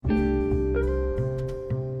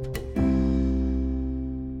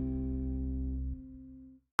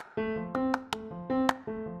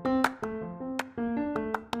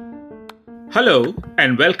Hello,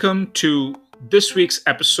 and welcome to this week's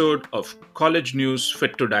episode of College News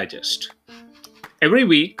Fit to Digest. Every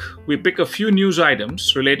week, we pick a few news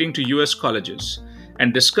items relating to US colleges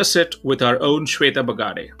and discuss it with our own Shweta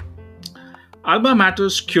Bagade. Alma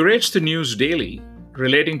Matters curates the news daily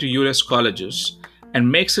relating to US colleges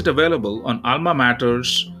and makes it available on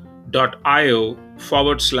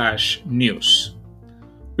almamatters.io/news.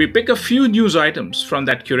 We pick a few news items from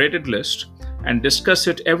that curated list and discuss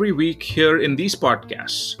it every week here in these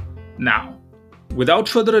podcasts. Now, without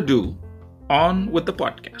further ado, on with the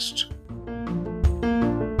podcast.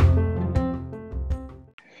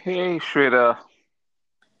 Hey, Shweta.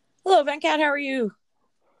 Hello, Venkat. How are you?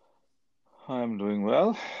 I'm doing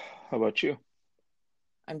well. How about you?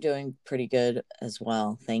 I'm doing pretty good as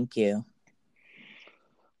well. Thank you.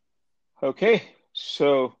 Okay,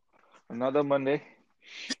 so another Monday,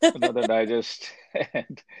 another digest.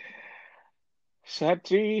 And so I had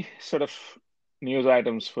three sort of news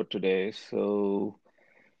items for today. So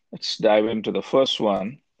let's dive into the first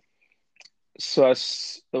one. There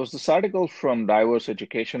was this article from Diverse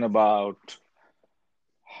Education about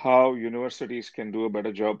how universities can do a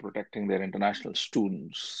better job protecting their international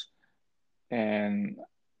students. And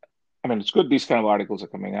I mean, it's good these kind of articles are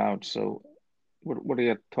coming out. So what are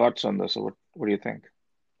your thoughts on this, or what do you think?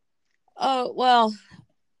 Oh, well,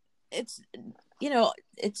 it's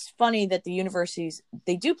it's funny that the universities,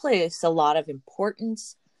 they do place a lot of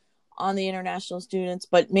importance on the international students,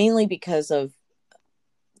 but mainly because of,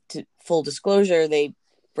 full disclosure, they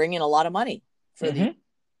bring in a lot of money for the Mm-hmm.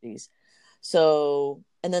 universities. So,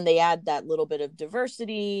 and then they add that little bit of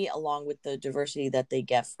diversity along with the diversity that they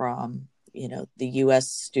get from, the US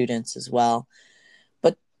students as well.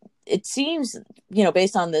 But it seems,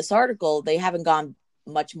 based on this article, they haven't gone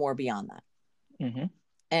much more beyond that. Mm-hmm.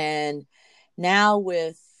 And now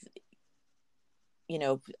with,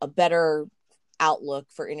 a better outlook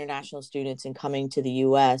for international students and coming to the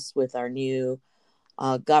US with our new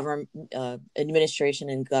government administration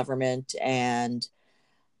and government, and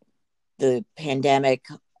the pandemic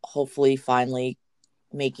hopefully finally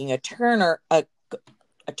making a turn around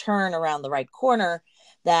the right corner,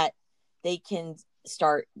 that they can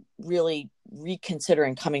start really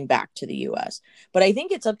reconsidering coming back to the US. But I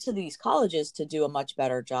think it's up to these colleges to do a much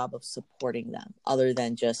better job of supporting them, other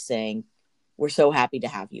than just saying, we're so happy to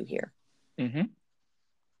have you here. Mm-hmm.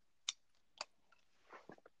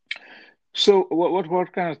 So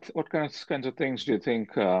what kinds of things do you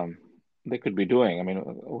think they could be doing? I mean,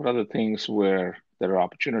 what are the things where there are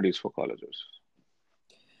opportunities for colleges?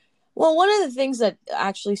 Well, one of the things that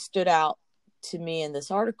actually stood out to me in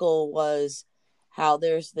this article was how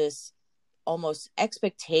there's this almost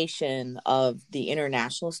expectation of the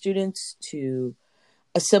international students to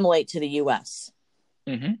assimilate to the US,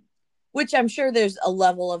 Mm-hmm. which I'm sure there's a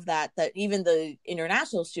level of that even the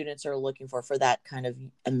international students are looking for that kind of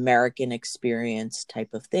American experience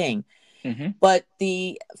type of thing. Mm-hmm. But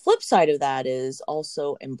the flip side of that is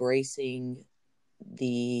also embracing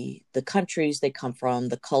the countries they come from,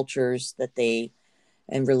 the cultures that they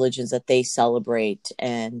and religions that they celebrate,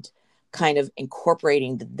 and kind of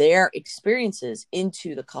incorporating their experiences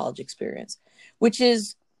into the college experience, which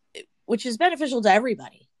is beneficial to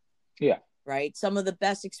everybody. Yeah. Right? Some of the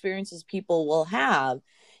best experiences people will have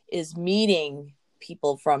is meeting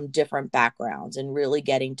people from different backgrounds and really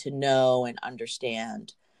getting to know and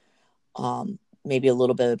understand maybe a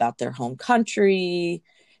little bit about their home country,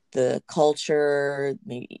 the culture,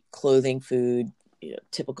 maybe clothing, food,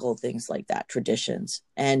 typical things like that, traditions.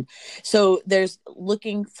 And so there's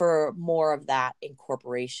looking for more of that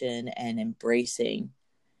incorporation and embracing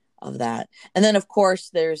of that. And then, of course,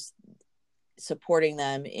 there's supporting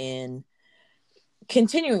them in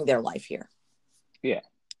continuing their life here. Yeah.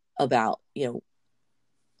 About,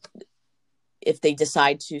 if they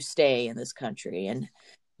decide to stay in this country, and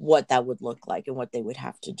what that would look like and what they would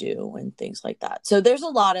have to do and things like that. So there's a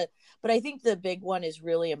lot of, but I think the big one is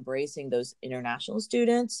really embracing those international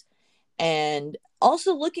students, and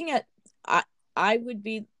also looking at, I would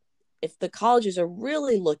be, if the colleges are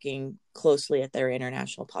really looking closely at their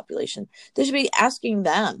international population, they should be asking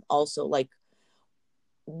them also, like,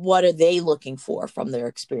 what are they looking for from their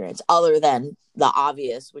experience, other than the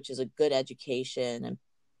obvious, which is a good education and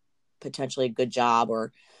potentially a good job,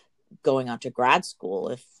 or going on to grad school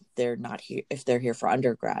if they're not here, if they're here for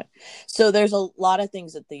undergrad. So there's a lot of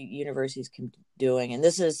things that the universities can be doing, and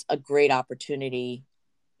this is a great opportunity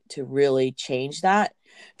to really change that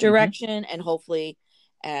direction. Mm-hmm. And hopefully,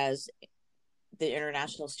 as the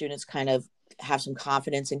international students kind of have some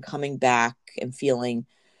confidence in coming back and feeling,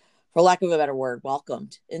 for lack of a better word,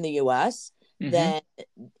 welcomed in the US, mm-hmm. then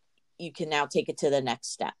you can now take it to the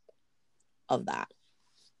next step of that.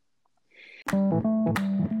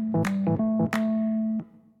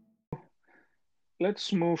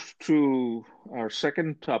 Let's move to our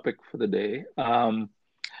second topic for the day.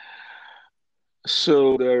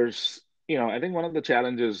 So there's, I think one of the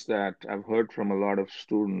challenges that I've heard from a lot of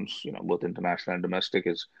students, both international and domestic,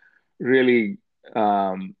 is really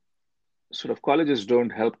sort of colleges don't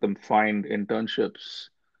help them find internships,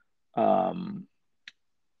 um,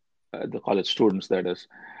 the college students, that is.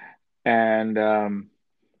 And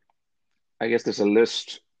I guess there's a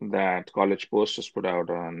list that College Post has put out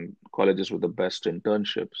on colleges with the best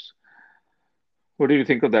internships. What do you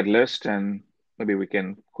think of that list? And maybe we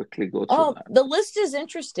can quickly go through Oh, that. the list is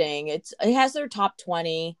interesting. It has their top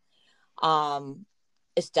 20.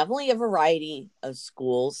 It's definitely a variety of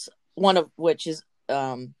schools, one of which is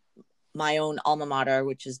my own alma mater,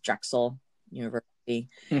 which is Drexel University.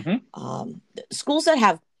 Mm-hmm. Schools that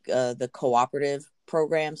have the cooperative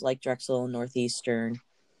programs like Drexel, Northeastern,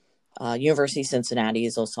 University of Cincinnati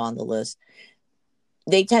is also on the list.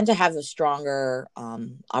 They tend to have a stronger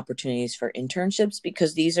opportunities for internships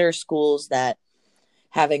because these are schools that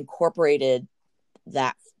have incorporated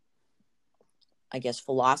that, I guess,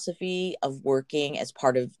 philosophy of working as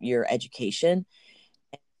part of your education.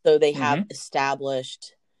 So they have Mm-hmm.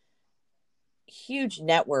 established huge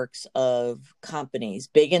networks of companies,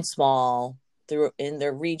 big and small, through in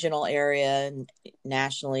their regional area and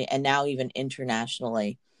nationally, and now even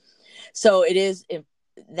internationally. So it is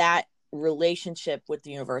that relationship with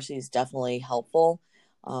the university is definitely helpful.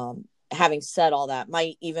 Having said all that,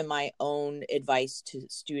 my own advice to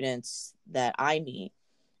students that I meet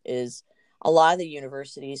is a lot of the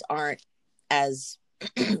universities aren't as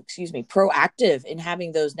proactive in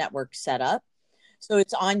having those networks set up. So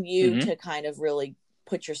it's on you Mm-hmm. to kind of really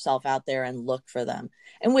put yourself out there and look for them.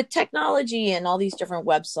 And with technology and all these different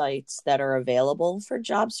websites that are available for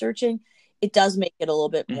job searching, it does make it a little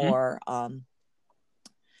bit Mm-hmm. more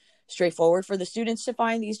straightforward for the students to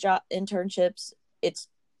find these job internships.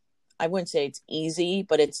 I wouldn't say it's easy,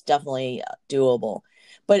 but it's definitely doable.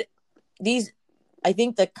 But I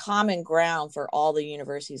think the common ground for all the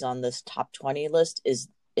universities on this top 20 list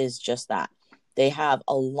is just that. They have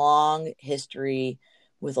a long history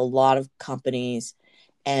with a lot of companies,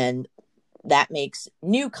 and that makes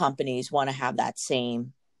new companies want to have that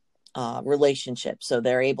same relationship. So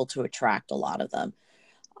they're able to attract a lot of them.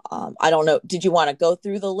 I don't know. Did you want to go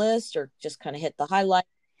through the list or just kind of hit the highlight?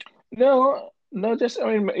 No, no, just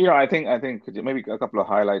I think maybe a couple of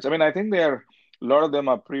highlights. I mean, I think a lot of them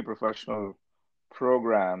are pre-professional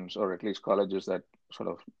programs, or at least colleges that sort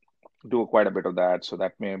of do quite a bit of that. So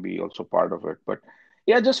that may be also part of it. But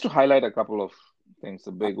yeah, just to highlight a couple of things,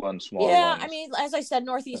 the big ones, small Yeah, I ones. mean, as I said, So,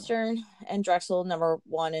 Northeastern and Drexel, number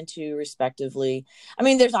 1 and 2, respectively. I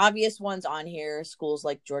mean, there's obvious ones on here, schools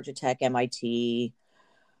like Georgia Tech, MIT,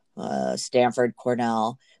 Stanford,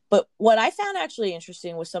 Cornell. But what I found actually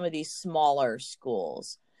interesting was some of these smaller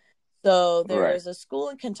schools. So right. there's a school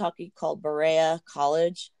in Kentucky called Berea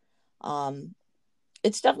College. Um,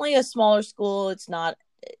 it's definitely a smaller school. It's not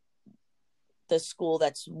the school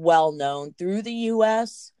that's well known through the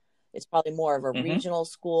U.S. It's probably more of a Mm-hmm. regional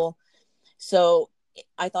school. So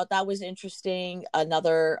I thought that was interesting.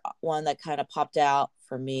 Another one that kind of popped out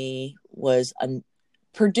for me was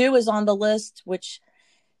Purdue is on the list, which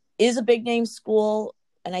is a big name school.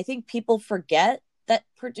 And I think people forget that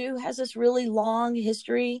Purdue has this really long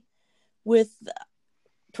history with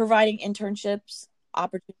providing internships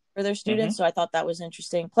opportunities for their Mm-hmm. students. So I thought that was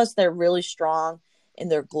interesting. Plus, they're really strong in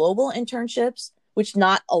their global internships, which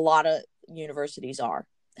not a lot of universities are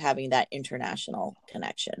having that international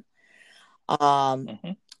connection. Um,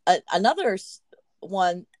 Mm-hmm. Another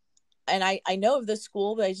one, and I know of this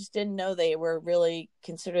school, but I just didn't know they were really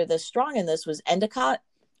considered this strong in this, was Endicott,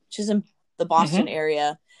 which is in the Boston Mm-hmm.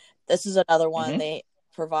 area. This is another one. Mm-hmm. They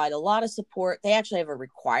provide a lot of support. They actually have a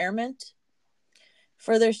requirement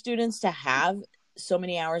for their students to have so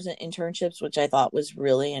many hours in internships, which I thought was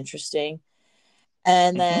really interesting.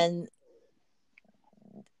 And Mm-hmm. then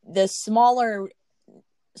the smaller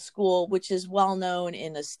school, which is well known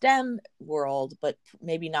in the STEM world, but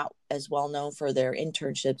maybe not as well known for their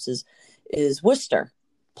internships, is Worcester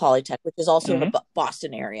Polytech, which is also in Mm-hmm. the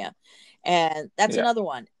Boston area. And that's Yeah. another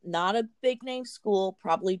one. Not a big name school,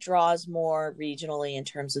 probably draws more regionally in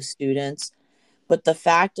terms of students, but the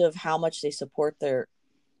fact of how much they support their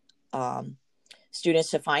um,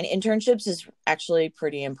 students to find internships is actually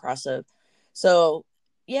pretty impressive. So,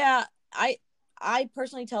 yeah, I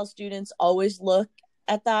personally tell students always look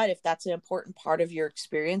at that if that's an important part of your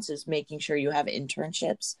experience is making sure you have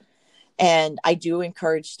internships. And I do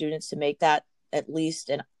encourage students to make that at least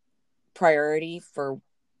a priority for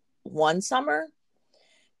one summer,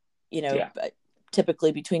 but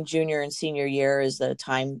typically between junior and senior year is the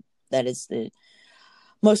time that is the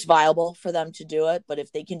most viable for them to do it. But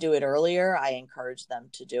if they can do it earlier, I encourage them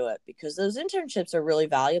to do it, because those internships are really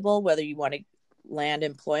valuable, whether you want to land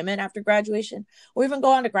employment after graduation or even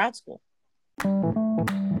go on to grad school.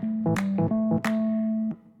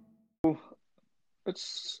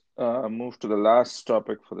 Let's move to the last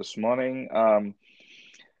topic for this morning.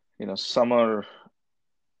 Summer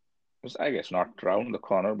is, I guess, not around the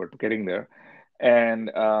corner, but getting there.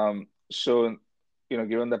 And so,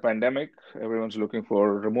 given the pandemic, everyone's looking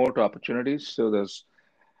for remote opportunities. So there's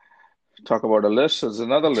talk about a list. There's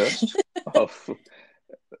another list of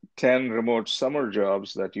 10 remote summer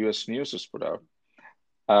jobs that US News has put out.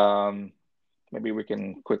 Maybe we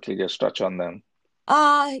can quickly just touch on them.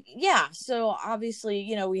 Yeah. So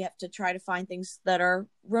obviously, we have to try to find things that are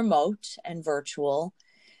remote and virtual.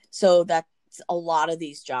 So that's a lot of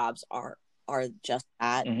these jobs are just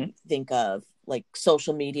that. Mm-hmm. Think of like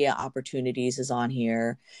social media opportunities is on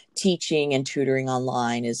here. Teaching and tutoring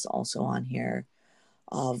online is also on here.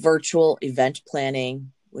 Virtual event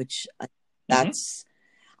planning, which I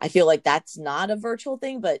feel like that's not a virtual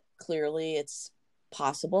thing, but clearly it's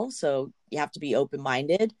possible. So you have to be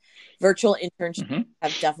open-minded. Virtual internships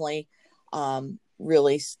have definitely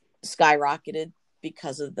really skyrocketed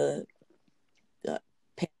because of the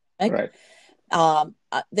pandemic. Right.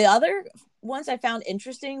 The other ones I found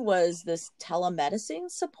interesting was this telemedicine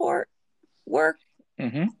support work.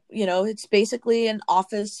 Mm-hmm. It's basically an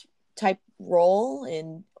office type role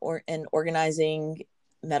in organizing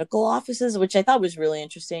medical offices, which I thought was really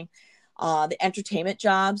interesting. The entertainment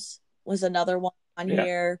jobs was another one on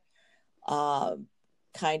here.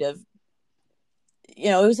 Kind of,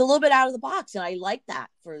 it was a little bit out of the box, and I like that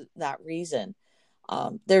for that reason.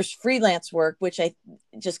 There's freelance work, which I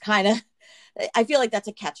just I feel like that's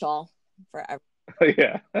a catch-all for everyone.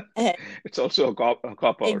 Yeah. It's also a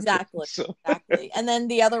cop-out. Exactly. So. Exactly. And then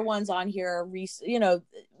the other ones on here are,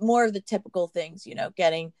 more of the typical things,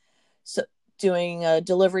 doing a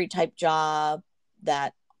delivery type job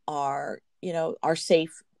that are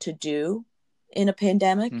safe to do in a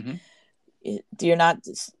pandemic. Mm-hmm. You're not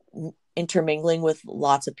intermingling with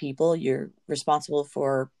lots of people. You're responsible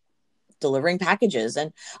for delivering packages,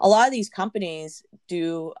 and a lot of these companies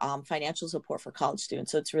do financial support for college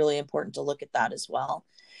students, so it's really important to look at that as well.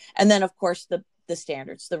 And then of course the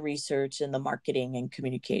standards, the research and the marketing and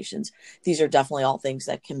communications, these are definitely all things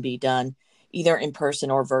that can be done either in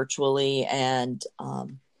person or virtually. And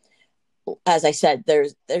as I said,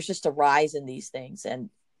 there's just a rise in these things.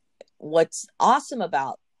 And what's awesome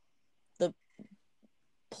about the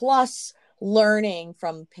plus learning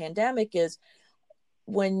from pandemic is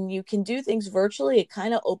when you can do things virtually, it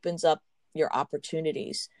kind of opens up your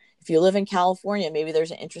opportunities. If you live in California, maybe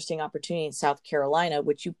there's an interesting opportunity in South Carolina,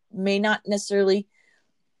 which you may not necessarily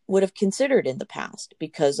would have considered in the past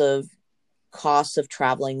because of costs of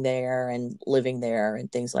traveling there and living there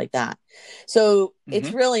and things like that. So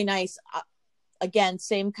it's really nice. Again,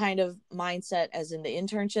 same kind of mindset as in the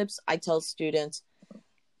internships. I tell students,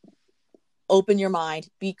 open your mind,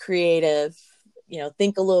 be creative,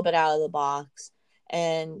 think a little bit out of the box,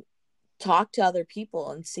 and talk to other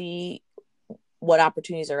people and see what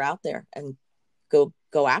opportunities are out there and go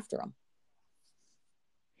after them.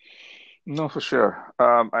 No, for sure.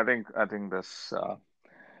 I think this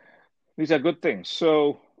these are good things.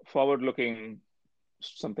 So forward-looking,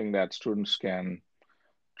 something that students can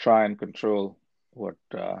try and control what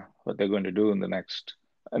they're going to do in the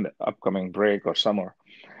upcoming break or summer.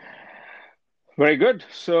 Very good.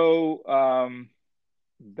 So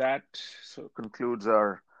that concludes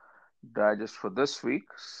our digest for this week.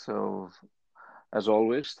 So as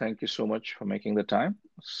always, thank you so much for making the time.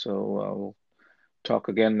 So we'll talk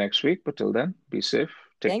again next week. But till then, be safe.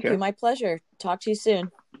 Take care. Thank you. My pleasure. Talk to you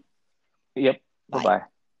soon. Yep. Bye. Bye-bye.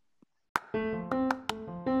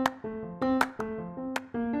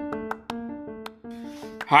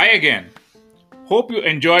 Hi again. Hope you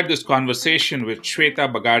enjoyed this conversation with Shweta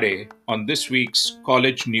Bagade on this week's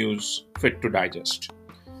College News Fit to Digest.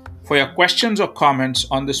 For your questions or comments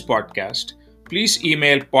on this podcast, please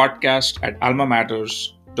email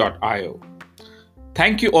podcast@almamatters.io.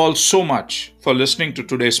 Thank you all so much for listening to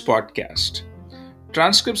today's podcast.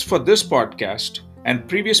 Transcripts for this podcast and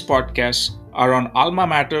previous podcasts are on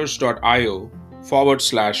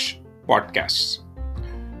almamatters.io/podcasts.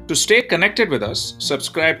 To stay connected with us,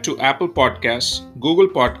 subscribe to Apple Podcasts, Google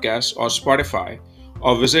Podcasts, or Spotify,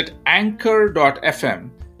 or visit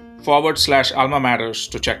anchor.fm/Alma Matters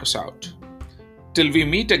to check us out. Till we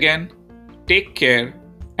meet again, take care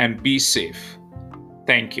and be safe.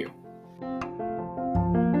 Thank you.